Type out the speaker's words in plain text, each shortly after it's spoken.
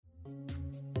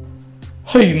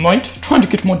Hey mate, trying to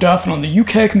get modafinil in the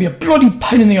UK can be a bloody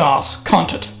pain in the ass,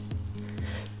 can't it?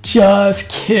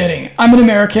 Just kidding. I'm an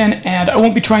American and I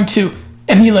won't be trying to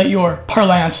emulate your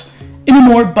parlance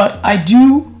anymore, but I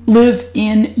do live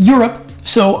in Europe,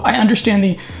 so I understand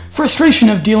the frustration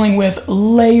of dealing with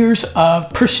layers of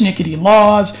persnickety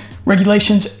laws,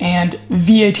 regulations, and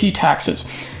VAT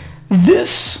taxes.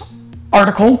 This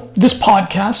article, this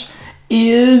podcast,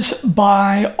 is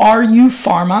by RU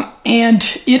Pharma, and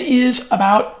it is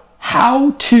about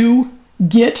how to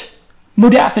get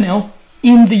modafinil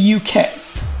in the UK.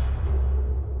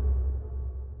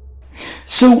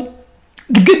 So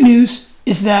the good news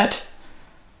is that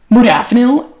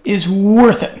modafinil is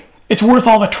worth it. It's worth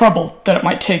all the trouble that it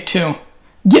might take to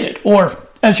get it, or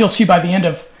as you'll see by the end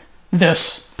of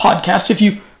this podcast, if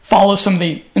you follow some of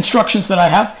the instructions that I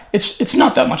have, it's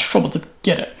not that much trouble to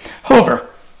get it. However,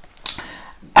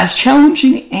 as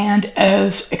challenging and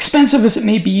as expensive as it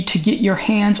may be to get your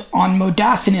hands on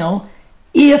modafinil,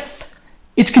 if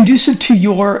it's conducive to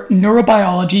your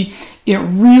neurobiology, it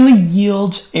really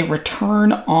yields a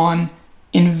return on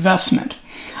investment.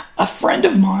 A friend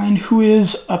of mine who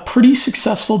is a pretty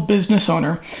successful business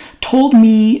owner told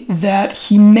me that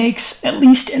he makes at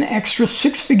least an extra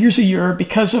 6 figures a year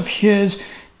because of his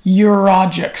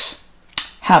Urogix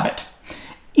habit.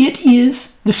 It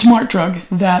is the smart drug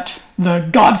that the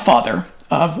godfather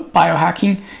of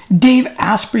biohacking, Dave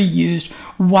Asprey, used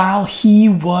while he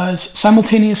was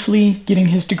simultaneously getting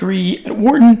his degree at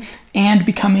Wharton and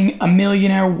becoming a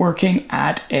millionaire working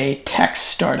at a tech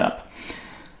startup.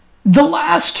 The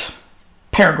last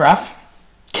paragraph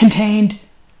contained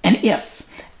an if,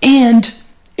 and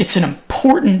it's an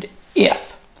important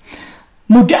if.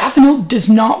 Modafinil does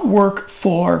not work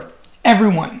for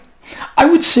everyone. I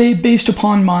would say, based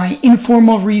upon my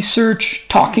informal research,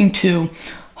 talking to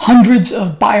hundreds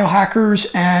of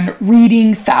biohackers and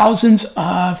reading thousands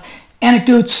of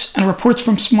anecdotes and reports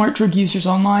from smart drug users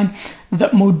online,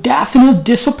 that modafinil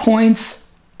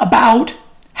disappoints about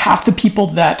half the people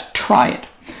that try it.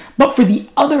 But for the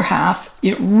other half,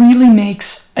 it really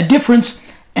makes a difference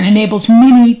and enables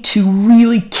many to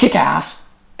really kick ass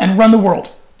and run the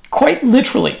world. Quite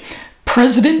literally.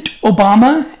 President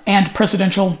Obama and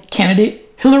presidential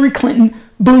candidate Hillary Clinton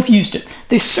both used it.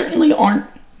 They certainly aren't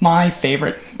my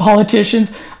favorite politicians,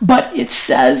 but it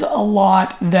says a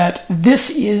lot that this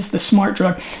is the smart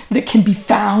drug that can be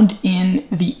found in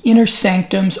the inner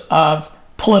sanctums of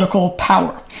political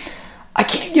power. I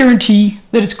can't guarantee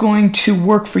that it's going to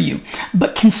work for you,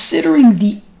 but considering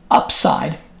the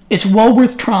upside, it's well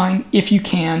worth trying if you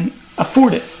can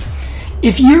afford it.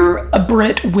 If you're a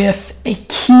Brit with a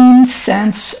keen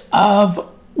sense of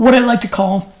what I like to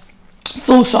call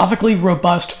philosophically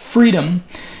robust freedom,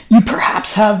 you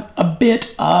perhaps have a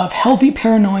bit of healthy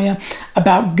paranoia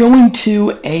about going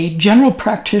to a general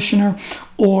practitioner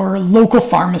or local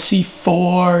pharmacy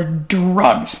for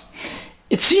drugs.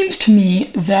 It seems to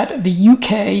me that the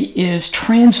UK is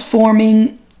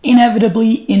transforming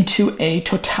inevitably into a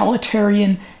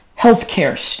totalitarian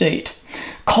healthcare state.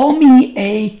 Call me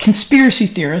a conspiracy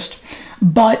theorist,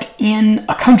 but in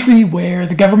a country where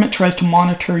the government tries to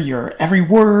monitor your every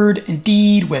word and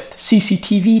deed with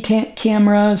CCTV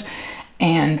cameras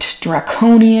and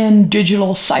draconian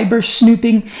digital cyber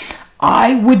snooping,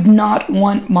 I would not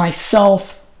want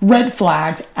myself red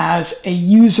flagged as a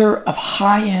user of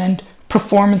high-end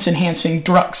performance-enhancing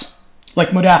drugs like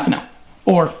modafinil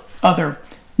or other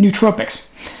nootropics.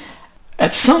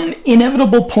 At some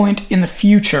inevitable point in the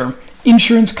future,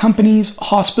 insurance companies,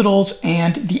 hospitals,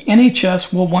 and the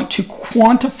NHS will want to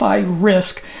quantify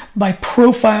risk by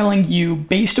profiling you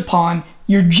based upon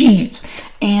your genes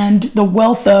and the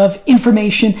wealth of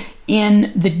information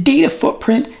in the data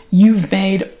footprint you've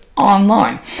made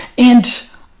online. And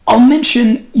I'll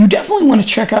mention you definitely want to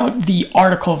check out the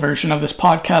article version of this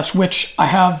podcast, which I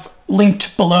have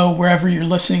linked below wherever you're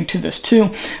listening to this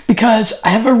too, because I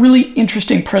have a really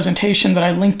interesting presentation that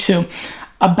I linked to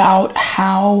about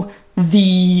how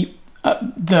the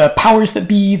powers that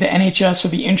be, the NHS or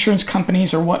the insurance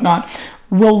companies or whatnot,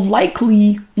 will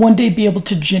likely one day be able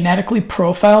to genetically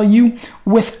profile you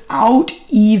without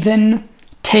even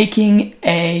taking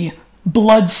a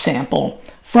blood sample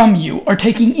from you or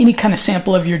taking any kind of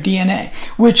sample of your DNA,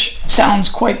 which sounds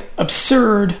quite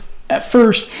absurd at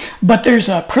first, but there's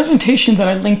a presentation that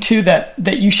I linked to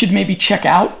that you should maybe check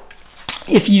out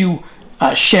if you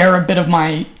share a bit of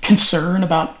my concern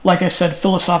about, like I said,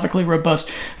 philosophically robust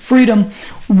freedom,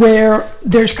 where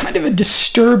there's kind of a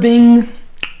disturbing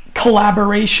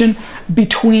collaboration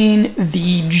between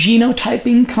the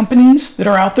genotyping companies that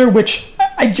are out there, which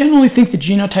I generally think the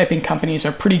genotyping companies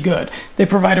are pretty good. They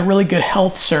provide a really good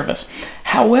health service.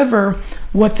 However,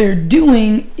 What they're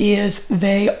doing is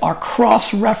they are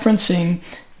cross-referencing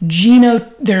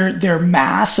their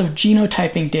mass of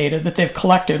genotyping data that they've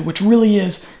collected, which really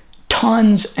is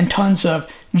tons and tons of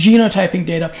genotyping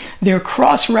data. They're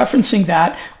cross-referencing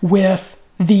that with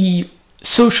the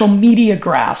social media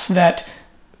graphs that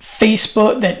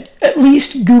Facebook, that at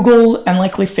least Google and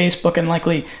likely Facebook and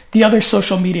likely the other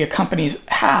social media companies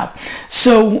have.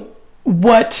 So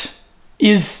what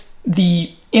is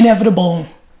the inevitable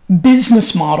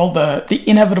business model, the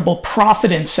inevitable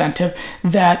profit incentive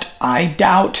that I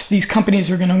doubt these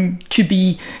companies are going to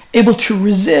be able to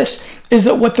resist, is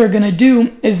that what they're going to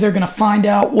do is they're going to find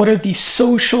out what are the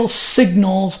social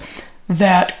signals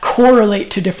that correlate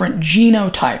to different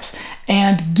genotypes.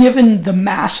 And given the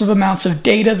massive amounts of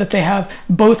data that they have,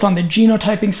 both on the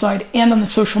genotyping side and on the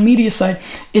social media side,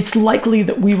 it's likely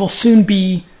that we will soon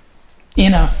be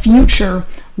in a future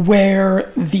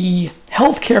where the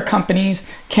healthcare companies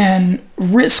can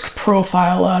risk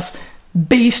profile us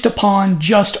based upon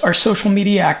just our social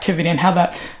media activity and how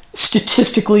that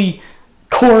statistically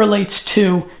correlates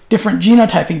to different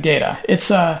genotyping data.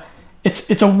 It's a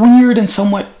weird and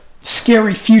somewhat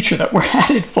scary future that we're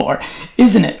headed for,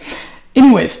 isn't it?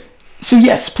 Anyways, so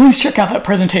yes, please check out that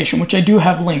presentation, which I do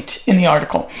have linked in the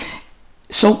article.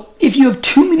 So if you have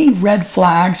too many red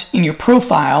flags in your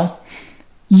profile,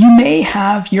 you may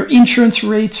have your insurance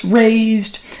rates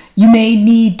raised, you may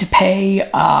need to pay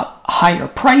a higher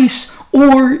price,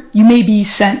 or you may be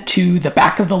sent to the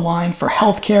back of the line for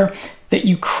healthcare that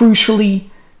you crucially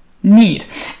need.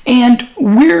 And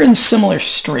we're in similar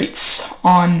straits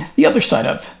on the other side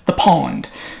of the pond,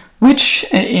 which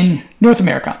in North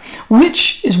America,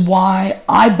 which is why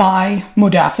I buy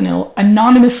modafinil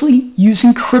anonymously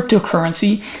using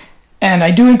cryptocurrency. And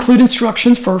I do include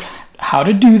instructions for how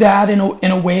to do that in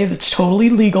a way that's totally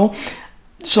legal.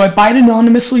 So I buy it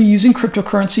anonymously using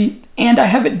cryptocurrency, and I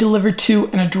have it delivered to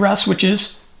an address which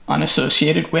is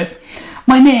unassociated with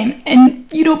my name. And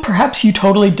perhaps you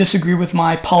totally disagree with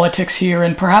my politics here,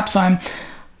 and perhaps I'm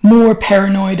more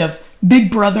paranoid of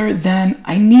Big Brother than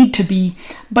I need to be,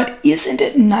 but isn't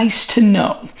it nice to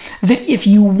know that if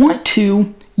you want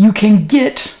to, you can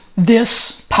get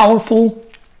this powerful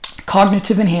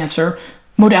cognitive enhancer,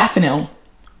 modafinil,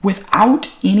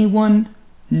 without anyone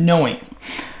knowing?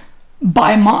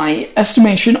 By my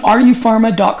estimation,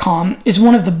 rupharma.com is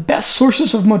one of the best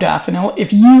sources of modafinil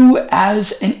if you,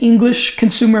 as an English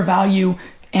consumer, value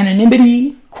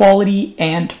anonymity, quality,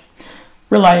 and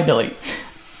reliability.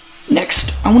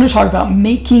 Next, I want to talk about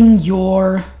making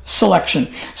your selection.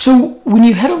 So when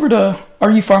you head over to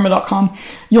rupharma.com,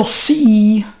 you'll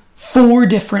see 4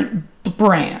 different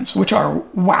brands, which are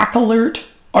Whack Alert,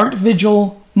 Art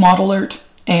Vigil, Mod Alert,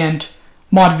 and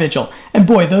Mod Vigil. And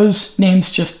boy, those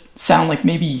names just sound like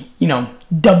maybe,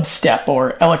 dubstep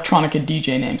or electronica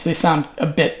DJ names. They sound a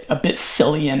bit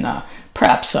silly and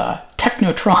perhaps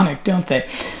technotronic, don't they?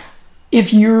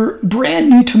 If you're brand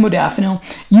new to modafinil,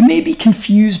 you may be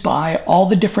confused by all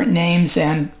the different names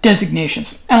and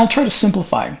designations, and I'll try to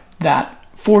simplify that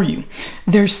for you.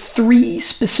 There's 3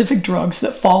 specific drugs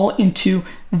that fall into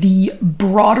the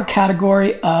broader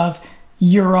category of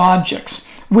urologics,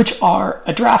 which are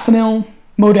adrafinil,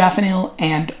 modafinil,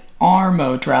 and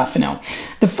armodafinil.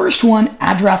 The first one,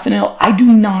 adrafinil, I do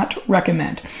not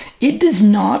recommend. It does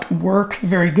not work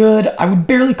very good. I would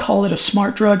barely call it a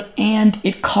smart drug, and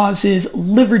it causes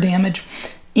liver damage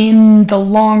in the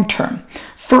long term.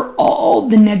 For all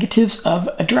the negatives of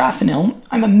adrafinil,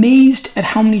 I'm amazed at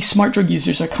how many smart drug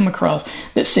users I come across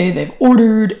that say they've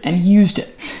ordered and used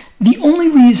it. The only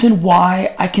reason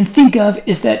why I can think of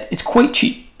is that it's quite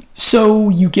cheap, so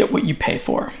you get what you pay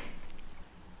for.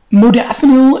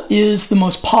 Modafinil is the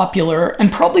most popular and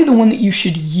probably the one that you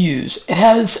should use. It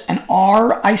has an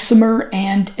R isomer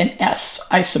and an S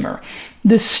isomer.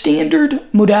 The standard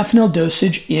modafinil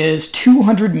dosage is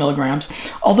 200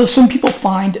 milligrams, although some people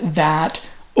find that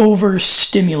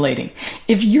overstimulating.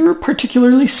 If you're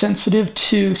particularly sensitive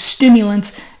to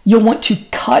stimulants, you'll want to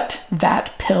cut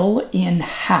that pill in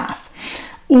half.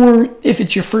 Or if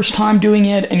it's your first time doing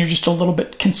it and you're just a little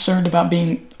bit concerned about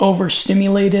being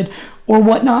overstimulated or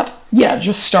whatnot, yeah,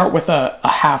 just start with a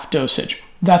half dosage.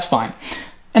 That's fine.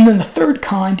 And then the third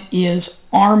kind is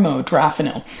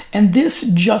armodafinil, and this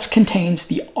just contains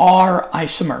the R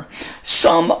isomer.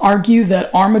 Some argue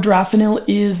that armodafinil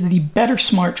is the better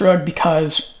smart drug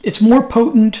because it's more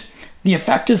potent, the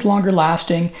effect is longer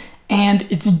lasting, and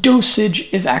its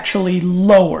dosage is actually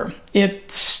lower.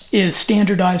 It is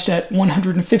standardized at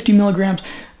 150 milligrams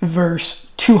versus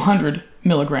 200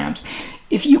 milligrams.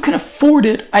 if you can afford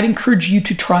it, I'd encourage you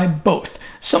to try both.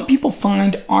 Some people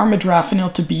find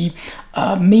armodafinil to be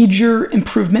a major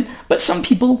improvement, but some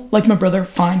people, like my brother,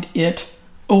 find it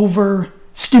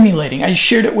overstimulating. I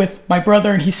shared it with my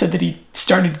brother, and he said that he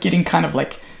started getting kind of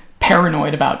like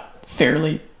paranoid about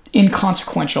fairly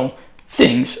inconsequential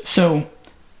things. So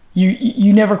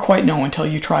you never quite know until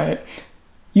you try it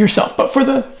yourself. But for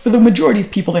the majority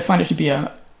of people, they find it to be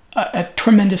a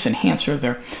tremendous enhancer of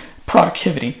their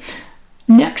productivity.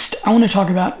 Next, I want to talk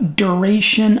about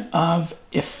duration of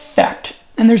effect.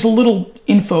 And there's a little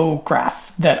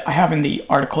infograph that I have in the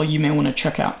article you may want to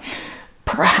check out.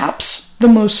 Perhaps the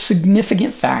most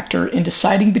significant factor in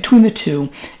deciding between the two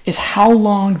is how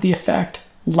long the effect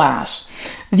lasts.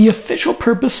 The official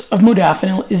purpose of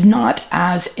modafinil is not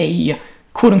as a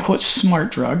quote-unquote smart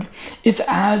drug. It's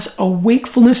as a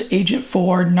wakefulness agent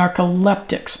for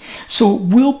narcoleptics. So it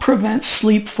will prevent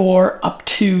sleep for up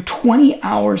to 20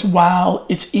 hours while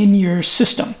it's in your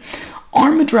system.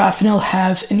 Armodafinil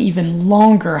has an even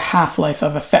longer half-life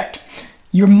of effect.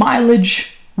 Your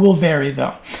mileage will vary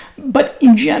though. But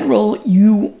in general,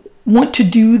 you want to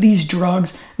do these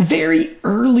drugs very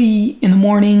early in the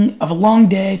morning of a long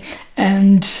day,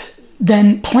 and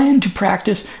then plan to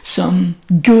practice some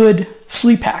good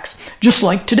sleep hacks. Just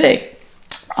like today,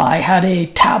 I had a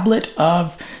tablet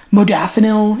of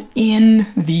modafinil in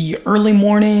the early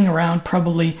morning around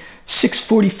probably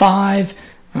 6:45,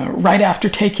 right after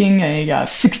taking a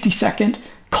 60-second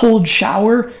cold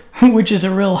shower, which is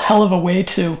a real hell of a way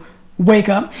to wake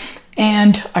up.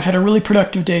 And I've had a really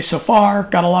productive day so far,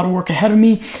 got a lot of work ahead of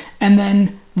me. And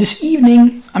then this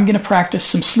evening, I'm going to practice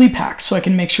some sleep hacks so I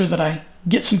can make sure that I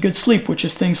get some good sleep, which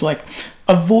is things like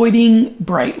avoiding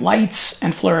bright lights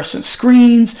and fluorescent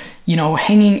screens,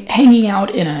 hanging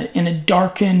out in a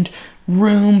darkened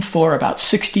room for about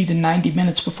 60 to 90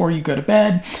 minutes before you go to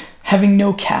bed, having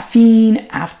no caffeine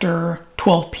after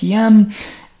 12 p.m.,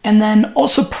 and then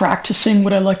also practicing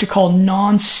what I like to call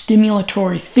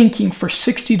non-stimulatory thinking for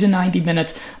 60 to 90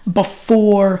 minutes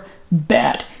before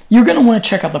bed. You're going to want to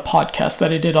check out the podcast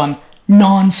that I did on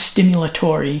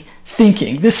non-stimulatory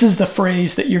thinking. This is the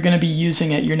phrase that you're going to be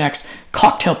using at your next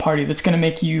cocktail party that's going to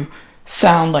make you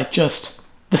sound like just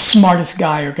the smartest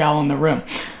guy or gal in the room.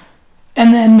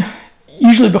 And then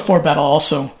usually before bed, I'll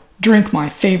also drink my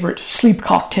favorite sleep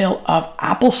cocktail of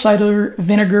apple cider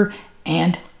vinegar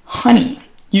and honey.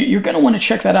 You're going to want to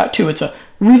check that out too. It's a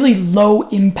really low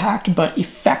impact but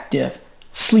effective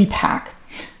sleep hack.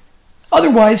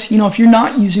 Otherwise, if you're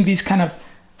not using these kind of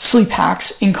sleep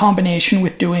hacks in combination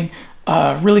with doing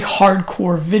a really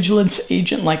hardcore vigilance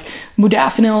agent like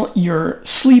modafinil, your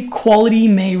sleep quality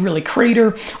may really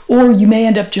crater, or you may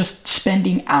end up just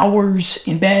spending hours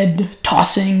in bed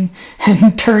tossing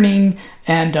and turning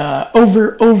and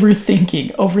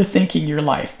overthinking your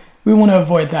life. We want to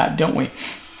avoid that, don't we?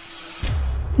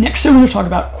 Next, I want to talk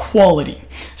about quality.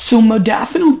 So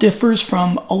modafinil differs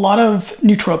from a lot of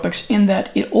nootropics in that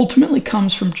it ultimately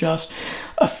comes from just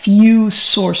a few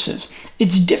sources.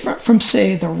 It's different from,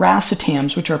 say, the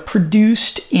racetams, which are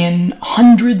produced in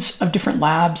hundreds of different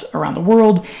labs around the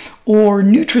world, or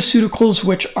nutraceuticals,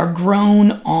 which are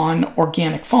grown on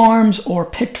organic farms or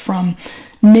picked from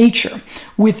nature.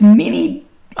 With many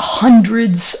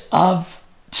hundreds of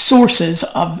sources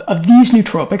of these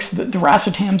nootropics, the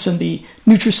racetams and the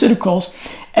nutraceuticals,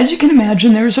 as you can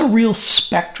imagine, there's a real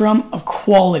spectrum of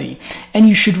quality, and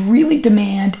you should really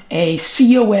demand a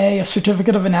COA, a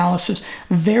certificate of analysis,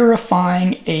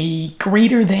 verifying a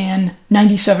greater than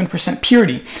 97%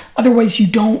 purity. Otherwise, you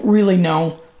don't really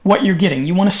know what you're getting.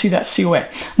 You want to see that COA.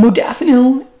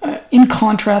 Modafinil, in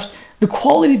contrast, the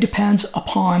quality depends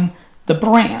upon the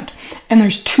brand. And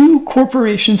there's two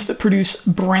corporations that produce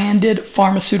branded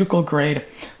pharmaceutical grade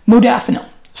modafinil,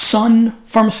 Sun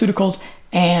Pharmaceuticals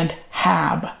and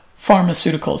HAB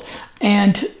Pharmaceuticals.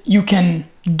 And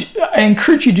I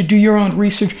encourage you to do your own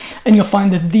research, and you'll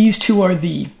find that these two are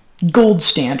the gold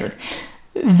standard.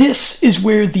 This is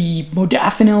where the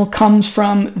modafinil comes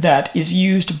from that is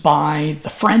used by the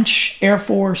French Air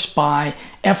Force, by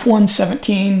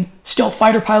F-117 stealth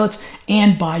fighter pilots,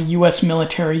 and by U.S.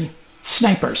 military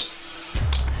snipers.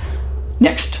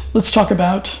 Next, let's talk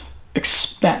about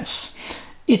expense.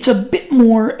 It's a bit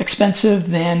more expensive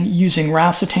than using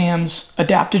racetams,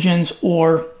 adaptogens,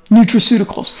 or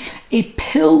nutraceuticals. A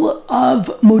pill of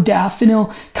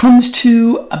modafinil comes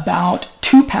to about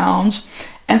 2 pounds,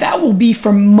 and that will be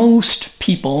for most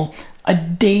people a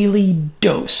daily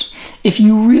dose. If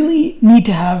you really need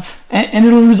to have, and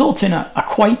it'll result in a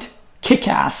quite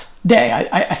kick-ass day.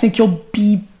 I think you'll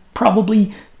be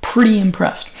probably pretty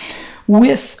impressed.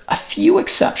 With a few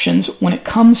exceptions, when it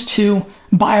comes to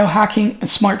biohacking and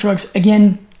smart drugs,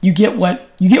 again, you get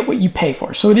what you pay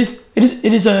for. So it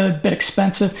is a bit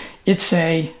expensive. It's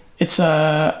a it's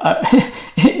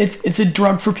a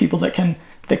drug for people that can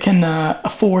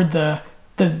afford the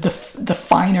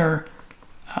finer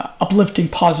uplifting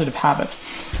positive habits.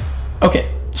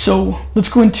 Okay, so let's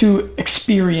go into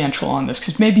experiential on this,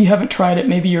 because maybe you haven't tried it.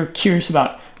 Maybe you're curious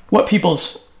about what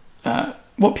people's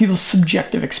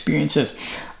subjective experience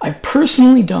is. I've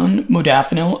personally done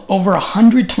modafinil over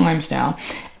 100 times now,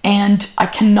 and I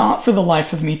cannot for the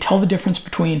life of me tell the difference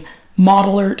between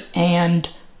Modalert and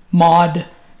Mod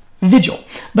Vigil.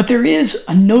 But there is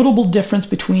a notable difference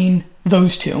between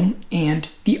those two and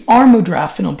the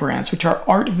armodafinil brands, which are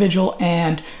Art Vigil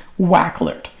and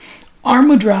Wacalert.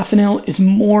 Armodafinil is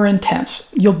more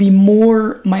intense. You'll be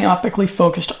more myopically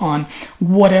focused on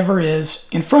whatever is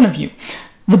in front of you.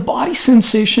 The body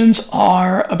sensations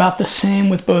are about the same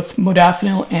with both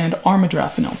modafinil and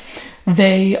armodafinil.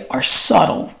 They are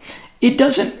subtle. It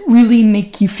doesn't really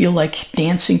make you feel like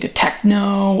dancing to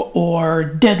techno or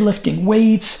deadlifting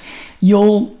weights.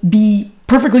 You'll be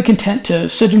perfectly content to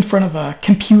sit in front of a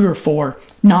computer for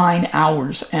 9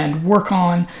 hours and work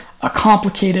on a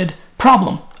complicated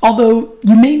problem. Although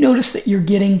you may notice that you're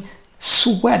getting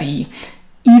sweaty,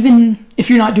 even if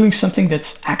you're not doing something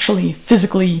that's actually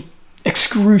physically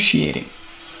excruciating.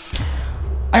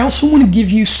 I also want to give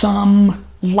you some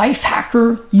life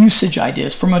hacker usage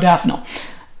ideas for modafinil.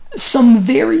 Some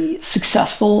very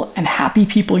successful and happy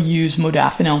people use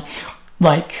modafinil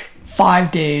like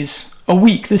 5 days a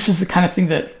week. This is the kind of thing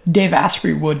that Dave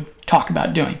Asprey would talk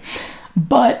about doing.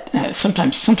 But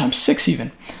sometimes 6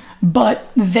 even.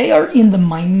 But they are in the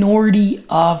minority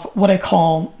of what I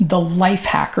call the life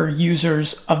hacker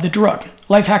users of the drug.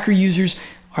 Life hacker users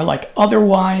are like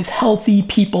otherwise healthy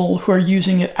people who are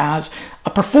using it as a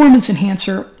performance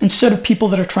enhancer instead of people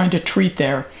that are trying to treat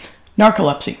their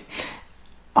narcolepsy.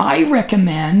 I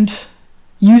recommend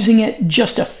using it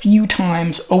just a few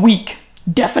times a week,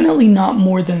 definitely not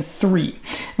more than 3.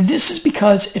 This is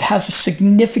because it has a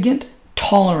significant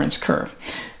tolerance curve.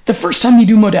 The first time you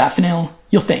do modafinil,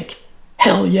 you'll think,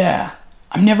 hell yeah,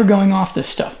 I'm never going off this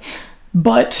stuff.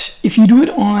 But if you do it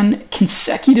on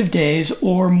consecutive days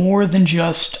or more than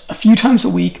just a few times a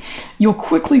week, you'll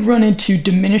quickly run into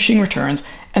diminishing returns,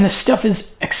 and the stuff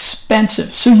is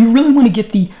expensive. So you really want to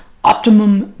get the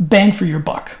optimum bang for your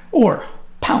buck, or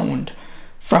pound,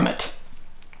 from it.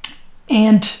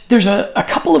 And there's a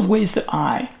couple of ways that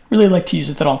I really like to use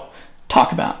it that I'll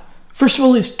talk about. First of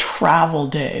all is travel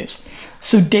days.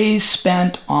 So days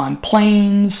spent on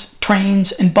planes,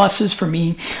 trains, and buses for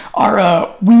me are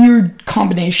a weird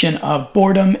combination of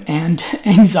boredom and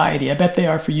anxiety. I bet they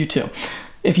are for you too,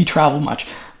 if you travel much.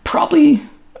 Probably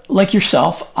like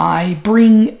yourself, I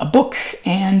bring a book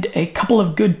and a couple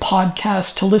of good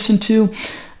podcasts to listen to,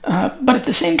 but at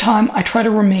the same time, I try to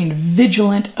remain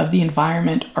vigilant of the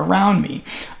environment around me.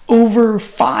 Over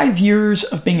 5 years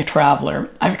of being a traveler,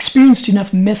 I've experienced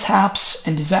enough mishaps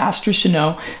and disasters to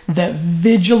know that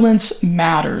vigilance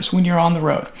matters when you're on the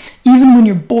road, even when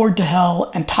you're bored to hell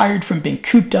and tired from being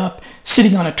cooped up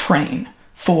sitting on a train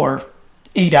for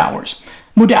 8 hours.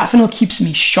 Modafinil keeps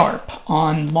me sharp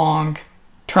on long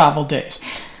travel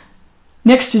days.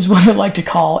 Next is what I like to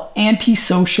call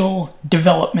antisocial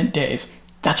development days.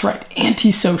 That's right,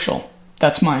 antisocial.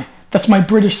 That's my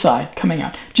British side coming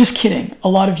out. Just kidding. A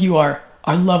lot of you are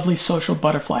lovely social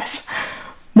butterflies.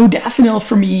 Modafinil,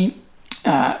 for me,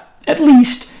 at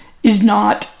least, is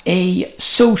not a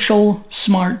social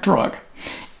smart drug.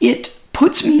 It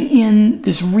puts me in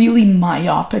this really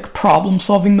myopic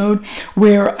problem-solving mode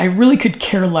where I really could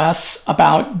care less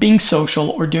about being social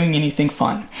or doing anything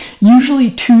fun.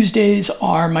 Usually Tuesdays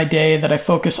are my day that I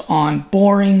focus on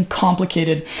boring,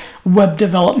 complicated web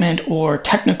development or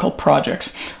technical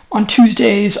projects. On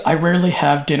Tuesdays, I rarely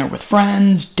have dinner with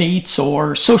friends, dates,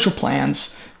 or social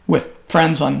plans with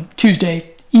friends on Tuesday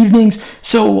evenings.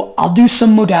 So I'll do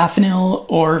some modafinil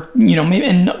or, maybe,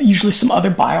 and usually some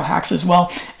other biohacks as well,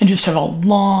 and just have a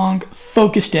long,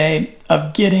 focused day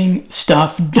of getting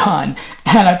stuff done.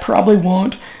 And I probably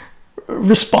won't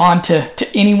respond to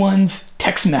anyone's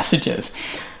text messages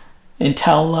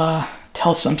until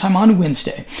sometime on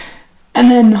Wednesday. And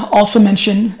then also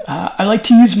mention, I like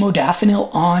to use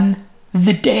modafinil on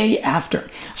the day after.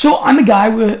 So I'm a guy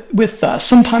with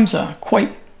sometimes a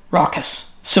quite raucous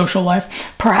social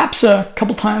life. Perhaps a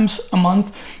couple times a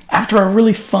month after a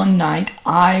really fun night,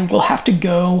 I will have to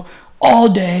go all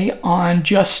day on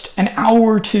just an hour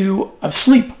or two of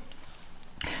sleep.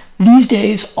 These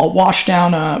days, I'll wash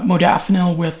down a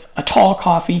modafinil with a tall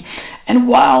coffee And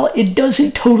while it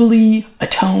doesn't totally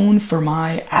atone for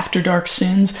my After Dark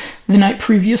sins the night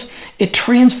previous, it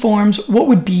transforms what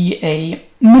would be a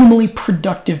minimally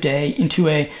productive day into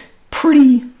a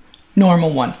pretty normal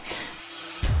one.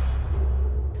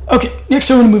 Okay,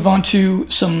 next I want to move on to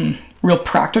some real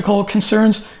practical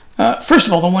concerns. First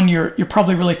of all, the one you're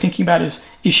probably really thinking about is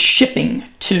shipping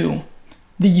to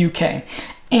the UK.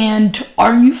 And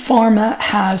RU Pharma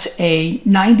has a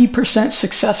 90%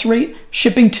 success rate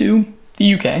shipping to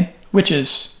the UK, which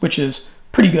is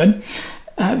pretty good.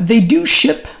 They do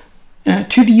ship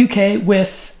to the UK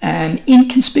with an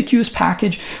inconspicuous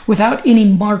package without any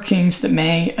markings that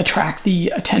may attract the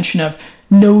attention of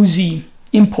nosy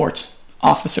imports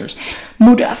officers.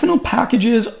 Modafinil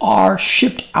packages are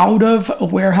shipped out of a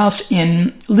warehouse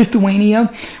in Lithuania,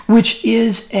 which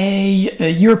is a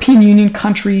European Union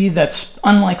country that's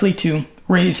unlikely to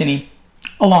raise any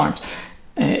alarms.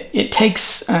 It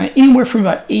takes anywhere from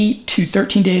about 8 to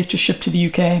 13 days to ship to the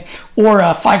UK, or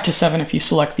 5 to 7 if you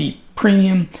select the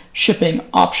premium shipping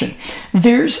option.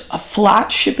 There's a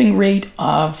flat shipping rate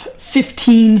of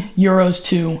 15 euros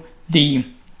to the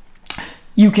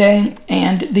UK,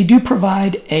 and they do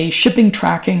provide a shipping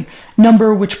tracking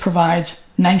number which provides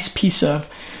nice peace of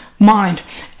mind.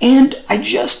 And I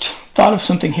just thought of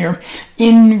something here.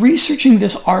 In researching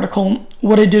this article,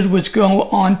 what I did was go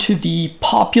on to the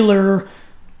popular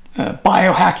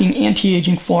biohacking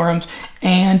anti-aging forums,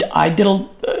 and I did a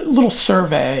little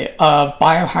survey of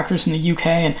biohackers in the UK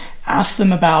and asked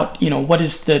them about, what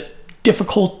is the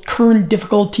current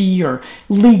difficulty or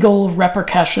legal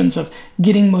repercussions of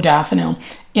getting modafinil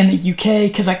in the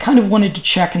UK, because I kind of wanted to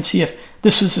check and see if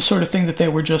this was the sort of thing that they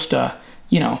were just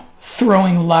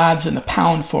throwing lads in the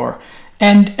pound for.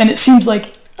 And it seems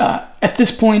like at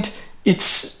this point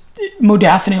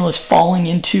modafinil is falling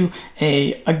into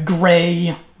a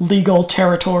gray legal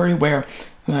territory where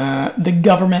the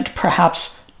government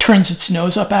perhaps turns its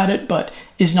nose up at it, but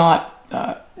is not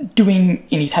doing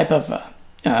any type of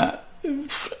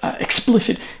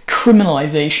explicit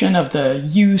criminalization of the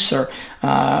use or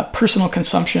personal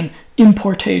consumption,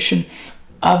 importation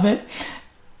of it.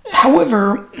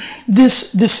 However,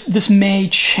 this may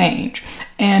change,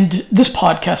 and this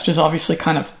podcast is obviously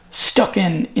kind of stuck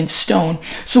in stone.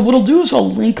 So what I'll do is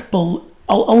I'll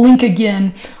link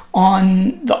again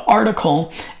on the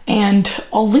article, and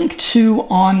I'll link to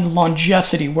on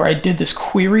Longecity where I did this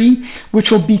query, which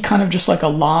will be kind of just like a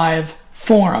live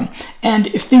forum. And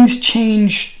if things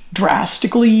change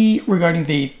drastically regarding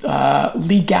the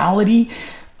legality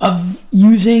of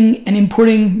using and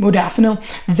importing modafinil,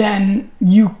 then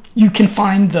you can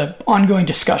find the ongoing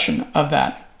discussion of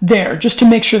that there, just to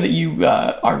make sure that you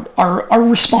are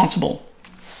responsible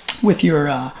with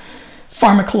your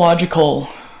pharmacological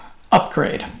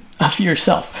upgrade of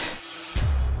yourself.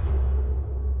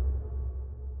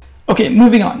 Okay,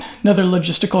 moving on. Another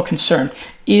logistical concern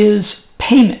is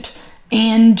payment.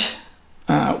 And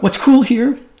what's cool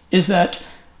here is that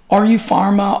RU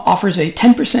Pharma offers a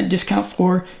 10% discount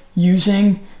for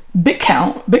using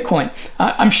Bitcoin.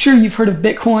 I'm sure you've heard of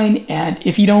Bitcoin, and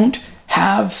if you don't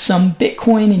have some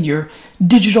Bitcoin in your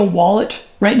digital wallet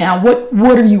right now,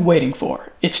 what are you waiting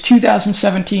for? It's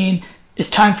 2017.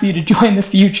 It's time for you to join the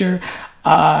future.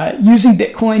 Using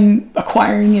Bitcoin,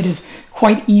 acquiring it is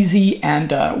quite easy,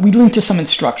 and we link to some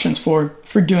instructions for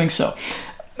doing so.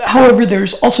 However,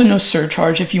 there's also no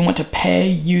surcharge if you want to pay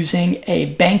using a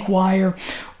bank wire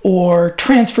or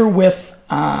transfer with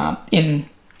in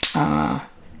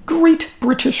Great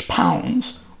British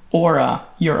pounds or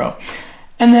euro.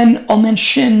 And then I'll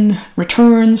mention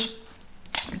returns.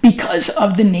 Because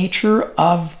of the nature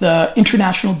of the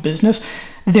international business,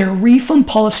 their refund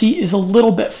policy is a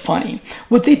little bit funny.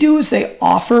 What they do is they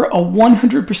offer a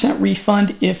 100%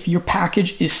 refund if your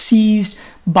package is seized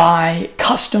by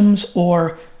customs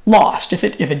or lost. If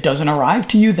it doesn't arrive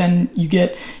to you, then you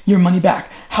get your money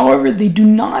back. However, they do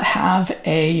not have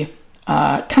a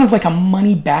kind of like a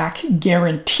money back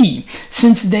guarantee,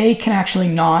 since they can actually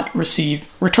not receive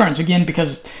returns. Again,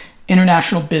 because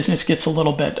international business gets a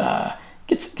little bit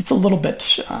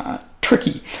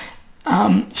tricky.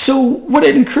 So what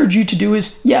I'd encourage you to do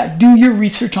is, do your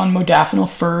research on modafinil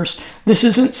first. This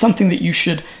isn't something that you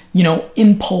should,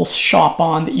 impulse shop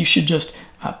on, that you should just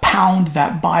pound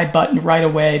that buy button right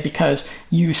away because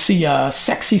you see a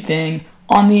sexy thing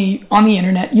on the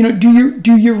internet.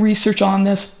 Do your research on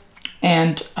this,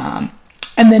 and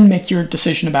then make your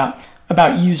decision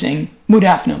about using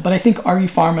modafinil. But I think RU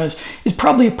Pharma is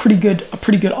probably a pretty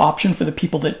good option for the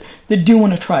people that do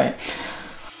want to try it.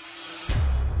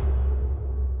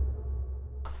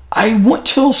 I want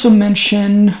to also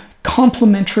mention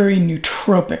complementary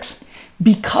nootropics.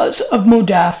 because of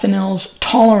modafinil's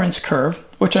tolerance curve,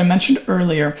 which I mentioned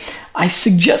earlier, I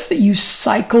suggest that you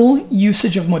cycle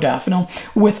usage of modafinil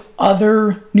with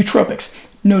other nootropics,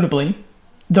 notably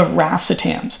the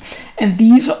racetams. And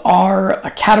these are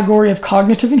a category of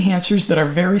cognitive enhancers that are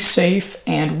very safe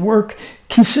and work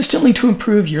consistently to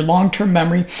improve your long-term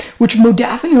memory, which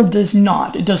modafinil does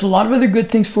not. It does a lot of other good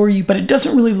things for you, but it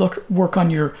doesn't really work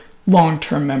on your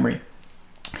long-term memory.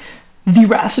 The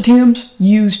racetams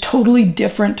use totally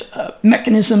different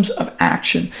mechanisms of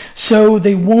action, so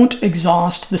they won't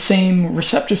exhaust the same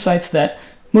receptor sites that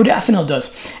modafinil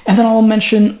does. And then I'll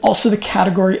mention also the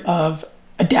category of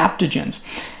adaptogens.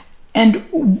 And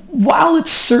while it's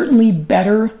certainly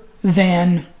better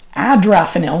than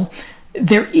adrafinil,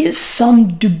 there is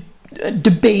some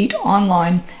debate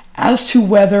online as to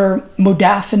whether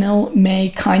modafinil may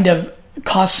kind of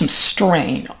cause some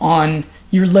strain on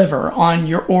your liver, on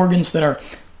your organs that are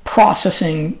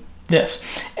processing this.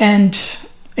 And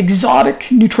exotic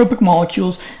nootropic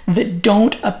molecules that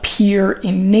don't appear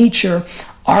in nature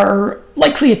are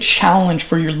likely a challenge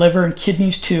for your liver and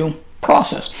kidneys to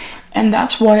process. And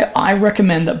that's why I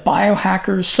recommend that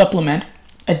biohackers supplement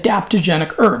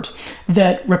adaptogenic herbs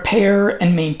that repair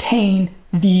and maintain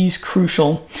these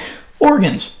crucial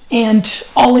organs. And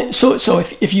so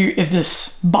if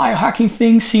this biohacking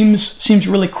thing seems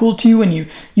really cool to you, and you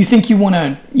think you want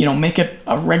to make it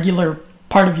a regular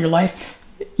part of your life,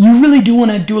 you really do want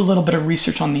to do a little bit of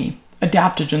research on the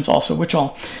adaptogens also, which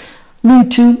I'll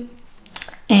link to.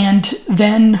 And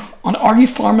then on Argue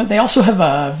Pharma, they also have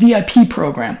a VIP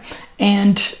program,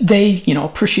 and they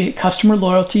appreciate customer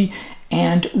loyalty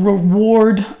and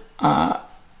reward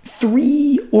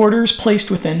 3 orders placed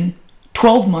within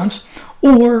 12 months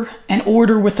or an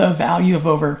order with a value of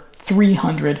over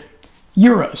 300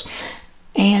 euros.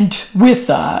 And with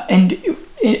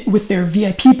their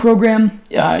VIP program,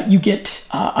 you get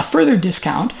a further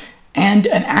discount and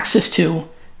an access to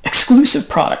exclusive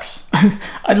products.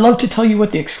 I'd love to tell you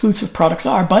what the exclusive products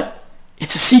are, but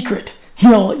it's a secret.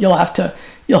 You'll have to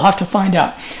find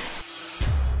out.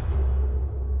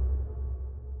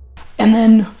 And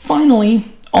then finally,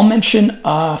 I'll mention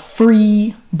a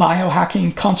free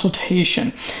biohacking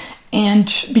consultation.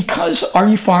 And because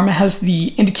Argue Pharma has the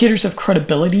indicators of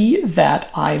credibility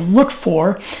that I look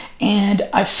for, and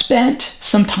I've spent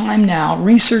some time now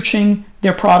researching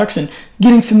their products and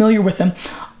getting familiar with them,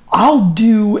 I'll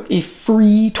do a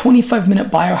free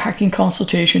 25-minute biohacking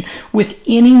consultation with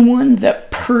anyone that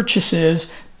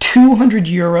purchases 200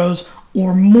 euros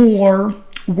or more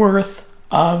worth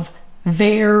of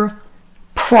their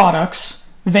products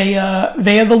via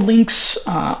the links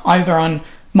either on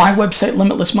my website,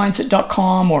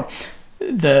 limitlessmindset.com, or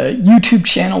the YouTube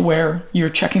channel where you're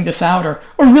checking this out, or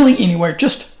really anywhere.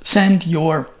 Just send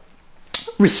your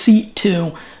receipt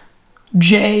to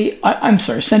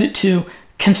send it to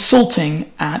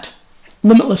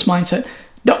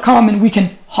consulting@limitlessmindset.com, and we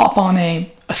can hop on a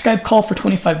Skype call for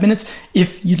 25 minutes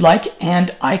if you'd like,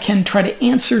 and I can try to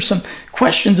answer some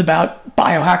questions about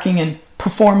biohacking and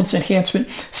performance enhancement,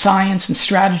 science, and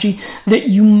strategy that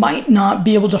you might not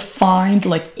be able to find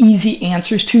like easy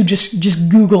answers to just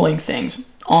Googling things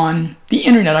on the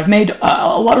internet. I've made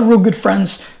a lot of real good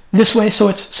friends this way, so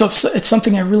it's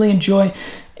something I really enjoy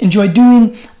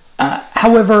doing.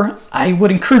 However, I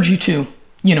would encourage you to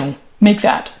make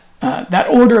that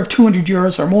order of 200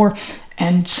 euros or more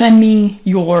and send me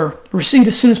your receipt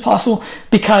as soon as possible,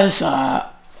 because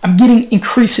I'm getting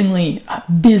increasingly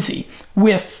busy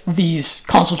with these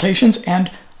consultations, and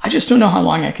I just don't know how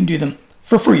long I can do them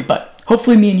for free, but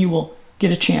hopefully me and you will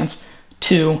get a chance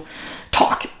to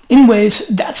talk. Anyways,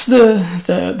 that's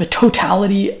the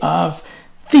totality of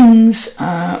things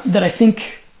that I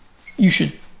think you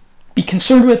should be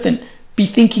concerned with and be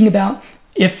thinking about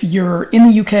if you're in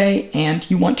the UK and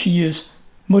you want to use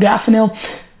modafinil.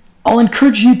 I'll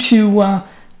encourage you to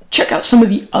check out some of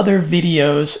the other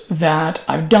videos that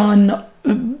I've done.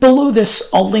 Below this,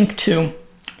 I'll link to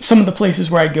some of the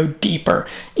places where I go deeper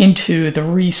into the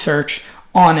research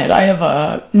on it. I have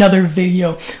another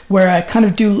video where I kind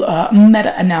of do a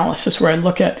meta-analysis where I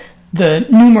look at the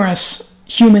numerous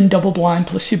human double-blind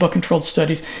placebo-controlled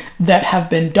studies that have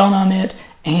been done on it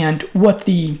and what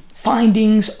the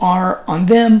findings are on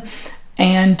them.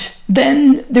 And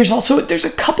then there's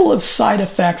a couple of side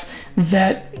effects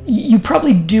that you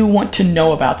probably do want to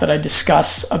know about that I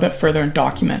discuss a bit further and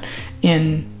document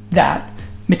in that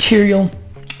material.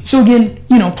 So again,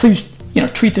 please,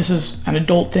 treat this as an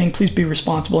adult thing. Please be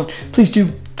responsible, and please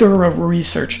do thorough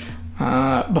research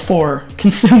before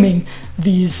consuming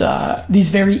these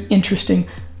very interesting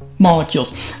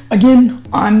molecules. Again,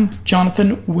 I'm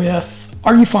Jonathan with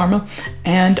Argue Pharma,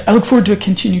 and I look forward to a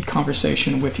continued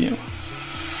conversation with you.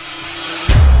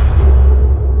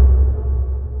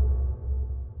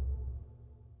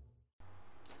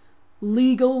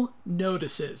 Legal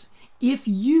notices. If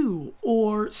you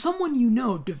or someone you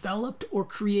know developed or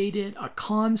created a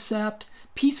concept,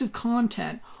 piece of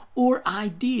content, or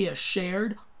idea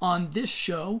shared on this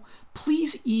show,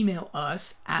 please email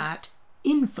us at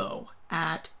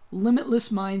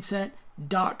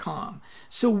info@limitlessmindset.com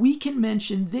so we can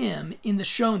mention them in the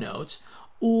show notes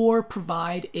or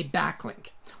provide a backlink.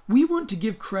 We want to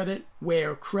give credit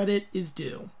where credit is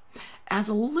due. As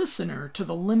a listener to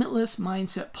the Limitless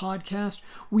Mindset podcast,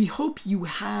 we hope you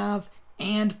have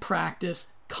and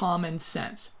practice common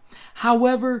sense.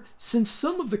 However, since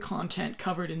some of the content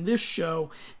covered in this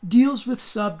show deals with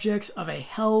subjects of a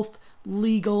health,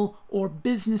 legal, or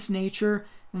business nature,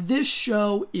 this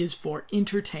show is for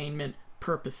entertainment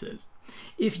purposes.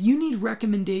 If you need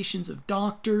recommendations of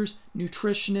doctors,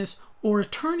 nutritionists, or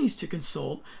attorneys to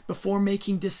consult before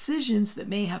making decisions that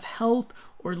may have health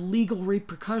or legal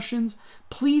repercussions,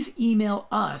 please email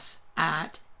us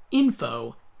at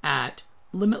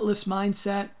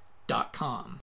info@limitlessmindset.com.